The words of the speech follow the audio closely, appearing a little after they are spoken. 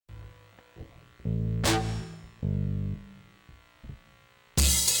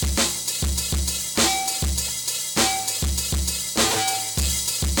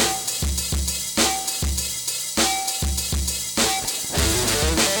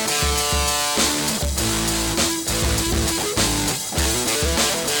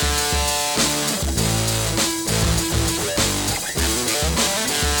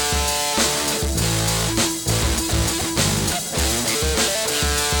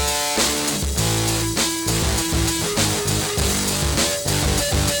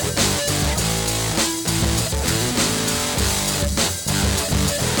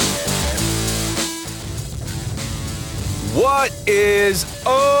What is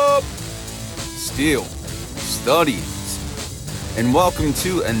up, Steel Studies? And welcome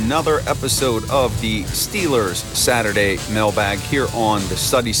to another episode of the Steelers Saturday Mailbag here on the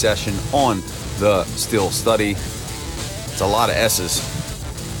study session on the Steel Study. It's a lot of S's.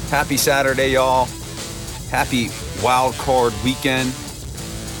 Happy Saturday, y'all. Happy wild card weekend.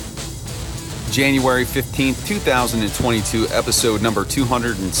 January 15th, 2022, episode number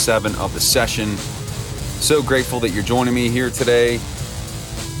 207 of the session. So grateful that you're joining me here today.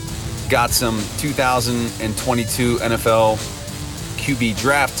 Got some 2022 NFL QB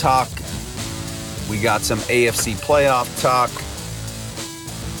draft talk. We got some AFC playoff talk.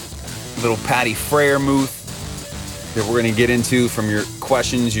 Little Patty Freiermuth that we're going to get into from your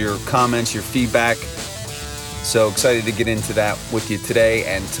questions, your comments, your feedback. So excited to get into that with you today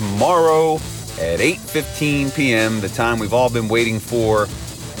and tomorrow at 8:15 p.m., the time we've all been waiting for.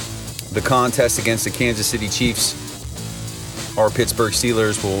 The contest against the Kansas City Chiefs. Our Pittsburgh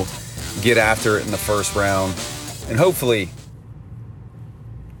Steelers will get after it in the first round and hopefully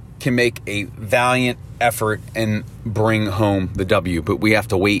can make a valiant effort and bring home the W. But we have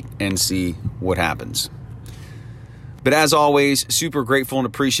to wait and see what happens. But as always, super grateful and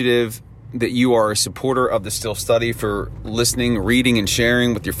appreciative that you are a supporter of the Steel Study, for listening, reading, and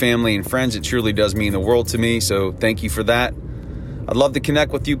sharing with your family and friends. It truly does mean the world to me, so thank you for that. I'd love to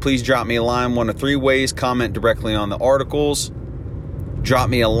connect with you. Please drop me a line one of three ways. Comment directly on the articles. Drop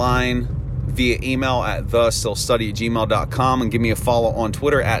me a line via email at thesteelstudy@gmail.com and give me a follow on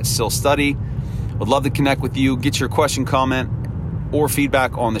Twitter at steelstudy. Would love to connect with you. Get your question, comment, or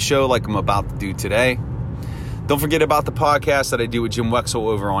feedback on the show like I'm about to do today. Don't forget about the podcast that I do with Jim Wexel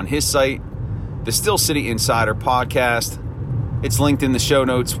over on his site, the Steel City Insider Podcast. It's linked in the show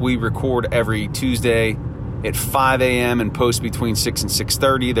notes. We record every Tuesday at 5 a.m. and post between 6 and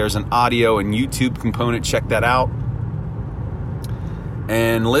 6:30. There's an audio and YouTube component. Check that out.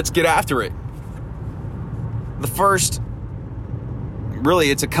 And let's get after it. The first, really,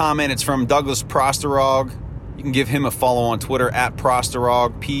 it's a comment. It's from Douglas Prosterog. You can give him a follow on Twitter at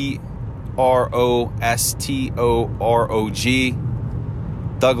Prosterog, Prostorog.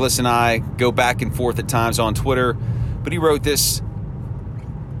 Douglas and I go back and forth at times on Twitter, but he wrote this.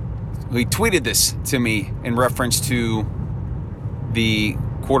 He tweeted this to me in reference to the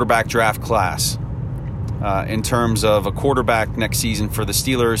quarterback draft class in terms of a quarterback next season for the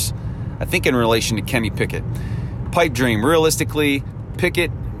Steelers, I think in relation to Kenny Pickett. Pipe dream. Realistically,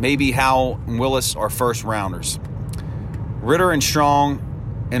 Pickett, maybe Howell and Willis are first rounders. Ritter and Strong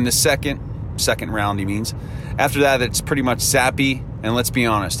in the second round, he means. After that, it's pretty much Zappe, and let's be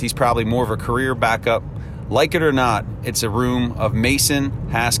honest, he's probably more of a career backup. Like it or not, it's a room of Mason,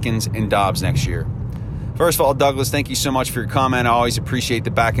 Haskins, and Dobbs next year. First of all, Douglas, thank you so much for your comment. I always appreciate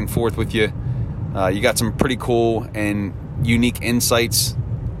the back and forth with you. You got some pretty cool and unique insights,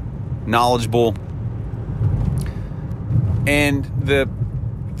 knowledgeable. And the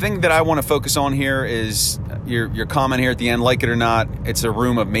thing that I want to focus on here is your comment here at the end. Like it or not, it's a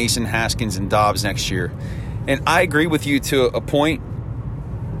room of Mason, Haskins, and Dobbs next year. And I agree with you to a point.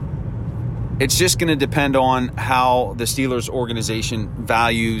 It's just going to depend on how the Steelers organization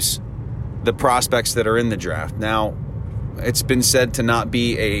values the prospects that are in the draft. Now, it's been said to not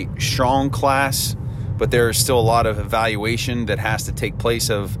be a strong class, but there is still a lot of evaluation that has to take place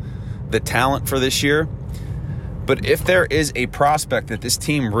of the talent for this year. But if there is a prospect that this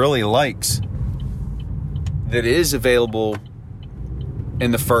team really likes that is available in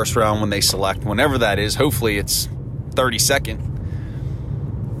the first round when they select, whenever that is, hopefully it's 32nd.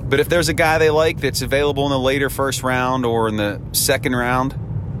 But if there's a guy they like that's available in the later first round or in the second round,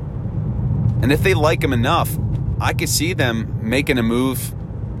 and if they like him enough, I could see them making a move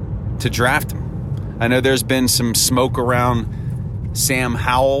to draft him. I know there's been some smoke around Sam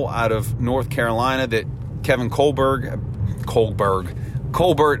Howell out of North Carolina that Kevin Colbert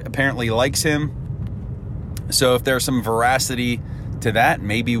apparently likes him. So if there's some veracity to that,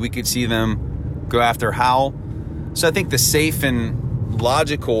 maybe we could see them go after Howell. So I think the safe and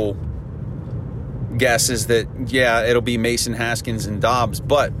logical guess is that, yeah, it'll be Mason, Haskins, and Dobbs.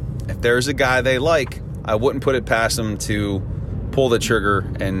 But if there's a guy they like, I wouldn't put it past them to pull the trigger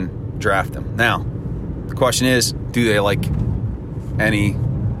and draft him. Now, the question is, do they like any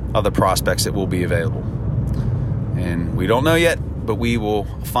other prospects that will be available? And we don't know yet, but we will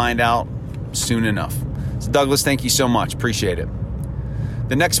find out soon enough. So Douglas, thank you so much. Appreciate it.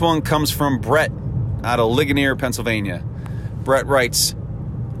 The next one comes from Brett out of Ligonier, Pennsylvania. Brett writes,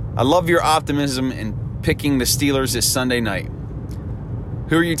 I love your optimism in picking the Steelers this Sunday night.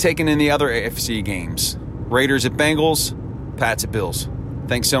 Who are you taking in the other AFC games? Raiders at Bengals, Pats at Bills.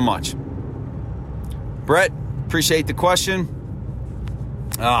 Thanks so much. Brett, Appreciate the question.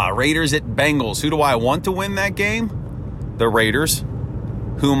 Raiders at Bengals. Who do I want to win that game? The Raiders.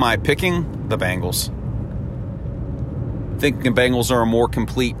 Who am I picking? The Bengals. I think the Bengals are a more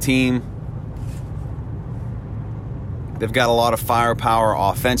complete team. They've got a lot of firepower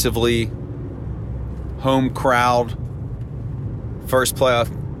offensively. Home crowd. First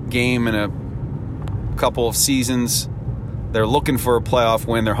playoff game in a couple of seasons. They're looking for a playoff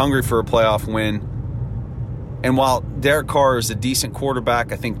win. They're hungry for a playoff win. And while Derek Carr is a decent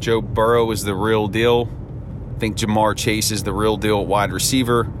quarterback, I think Joe Burrow is the real deal. I think Jamar Chase is the real deal at wide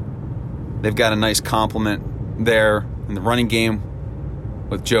receiver. They've got a nice complement there in the running game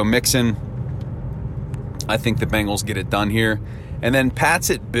with Joe Mixon. I think the Bengals get it done here. And then Pats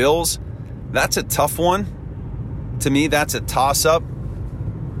at Bills, that's a tough one. To me, that's a toss-up.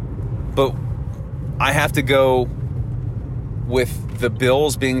 But I have to go with the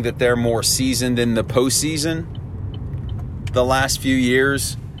Bills, being that they're more seasoned in the postseason the last few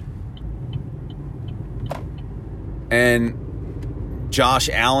years. And Josh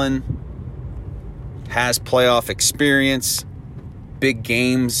Allen has playoff experience, big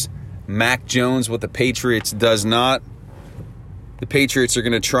games. Mac Jones with the Patriots does not. The Patriots are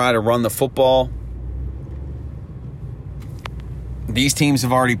going to try to run the football. These teams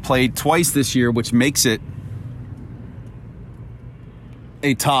have already played twice this year, which makes it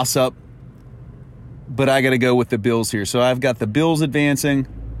a toss-up. But I got to go with the Bills here. So I've got the Bills advancing.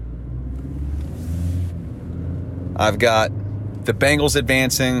 I've got the Bengals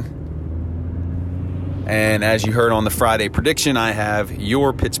advancing. And as you heard on the Friday prediction, I have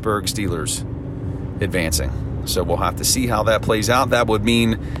your Pittsburgh Steelers advancing. So we'll have to see how that plays out. That would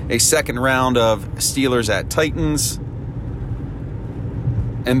mean a second round of Steelers at Titans.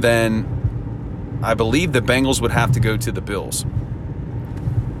 And then I believe the Bengals would have to go to the Bills.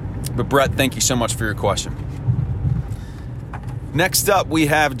 But Brett, thank you so much for your question. Next up, we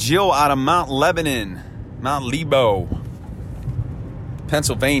have Jill out of Mount Lebo,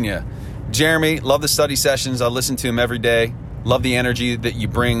 Pennsylvania. Jeremy, love the study sessions. I listen to them every day. Love the energy that you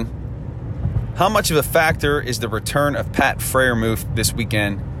bring. How much of a factor is the return of Pat Freiermuth this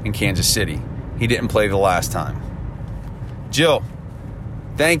weekend in Kansas City? He didn't play the last time. Jill,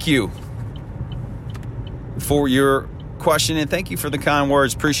 thank you for your question, and thank you for the kind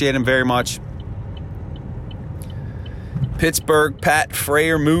words. Appreciate them very much. Pittsburgh, Pat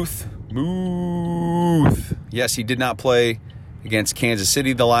Freiermuth. Yes, he did not play against Kansas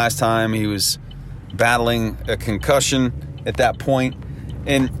City the last time. He was battling a concussion at that point.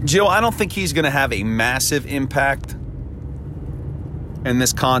 And Jill, I don't think he's going to have a massive impact in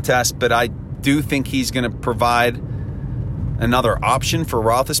this contest, but I do think he's going to provide another option for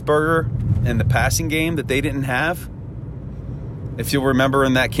Roethlisberger in the passing game that they didn't have. If you'll remember,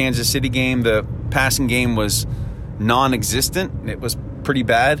 in that Kansas City game, the passing game was non-existent. It was pretty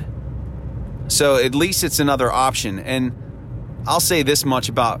bad. So at least it's another option. And I'll say this much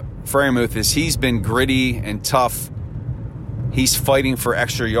about Freiermuth is he's been gritty and tough. He's fighting for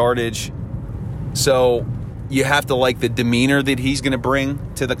extra yardage. So you have to like the demeanor that he's going to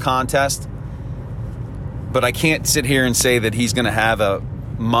bring to the contest. But I can't sit here and say that he's going to have a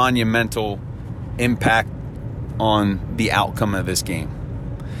monumental impact on the outcome of this game.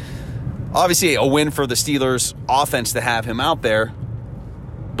 Obviously, a win for the Steelers offense to have him out there,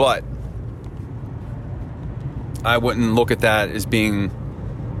 but I wouldn't look at that as being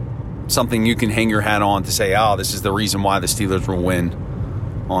something you can hang your hat on to say, oh, this is the reason why the Steelers will win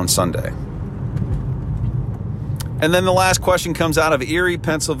on Sunday. And then the last question comes out of Erie,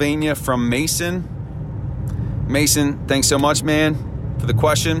 Pennsylvania from Mason. Mason, thanks so much, man, for the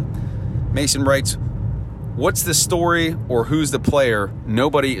question. Mason writes, what's the story or who's the player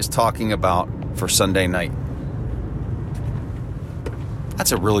nobody is talking about for Sunday night?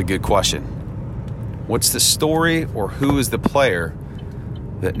 That's a really good question. What's the story or who is the player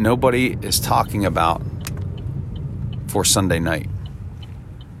that nobody is talking about for Sunday night?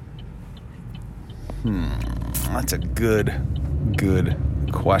 That's a good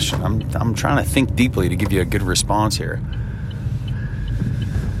question. I'm trying to think deeply to give you a good response here.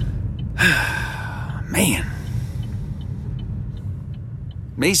 Man.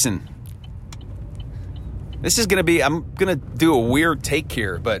 Mason. This is going to be, I'm going to do a weird take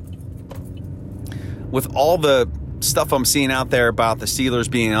here, but with all the stuff I'm seeing out there about the Steelers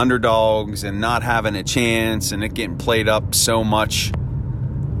being underdogs and not having a chance and it getting played up so much,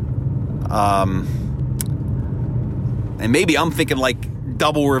 and maybe I'm thinking like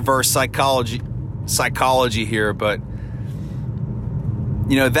double reverse psychology here, but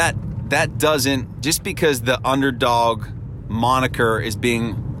you know, that doesn't, just because the underdog moniker is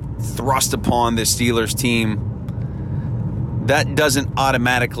being thrust upon the Steelers team that doesn't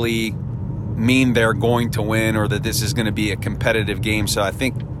automatically mean they're going to win or that this is going to be a competitive game. So I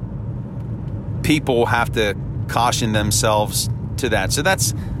think people have to caution themselves to that. So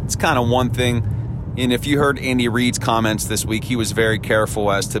it's kind of one thing. And if you heard Andy Reid's comments this week, he was very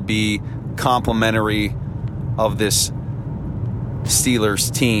careful as to be complimentary of this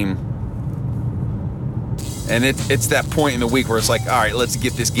Steelers team. And it's that point in the week where it's like, all right, let's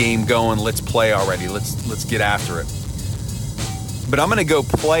get this game going. Let's play already. Let's get after it. But I'm going to go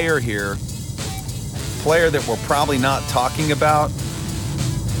player here. Player that we're probably not talking about,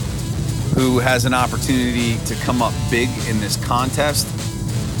 who has an opportunity to come up big in this contest.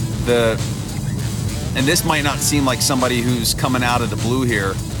 And this might not seem like somebody who's coming out of the blue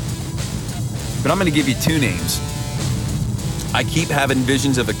here, but I'm going to give you two names. I keep having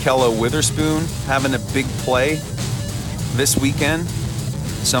visions of Akello Witherspoon having a big play this weekend,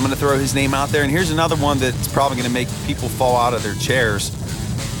 so I'm going to throw his name out there. And here's another one that's probably going to make people fall out of their chairs.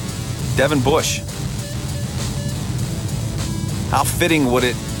 Devin Bush. How fitting would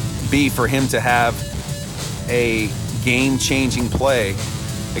it be for him to have a game-changing play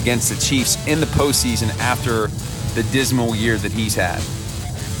against the Chiefs in the postseason after the dismal year that he's had?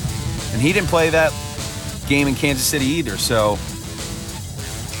 And he didn't play that game in Kansas City either, so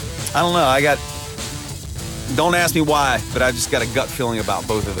I don't know. Don't ask me why, but I just got a gut feeling about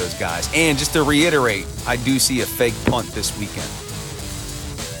both of those guys. And just to reiterate, I do see a fake punt this weekend.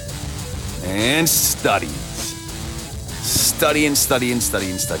 And studies. Studying.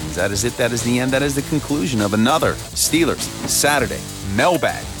 That is it. That is the end. That is the conclusion of another Steelers Saturday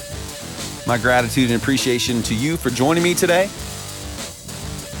Mailbag. My gratitude and appreciation to you for joining me today.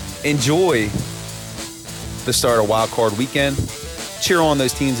 Enjoy the start of Wild Card Weekend. Cheer on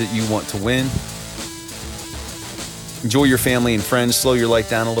those teams that you want to win. Enjoy your family and friends. Slow your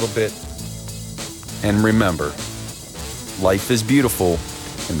life down a little bit. And remember, life is beautiful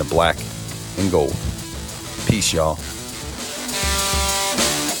in the black and gold. Peace, y'all.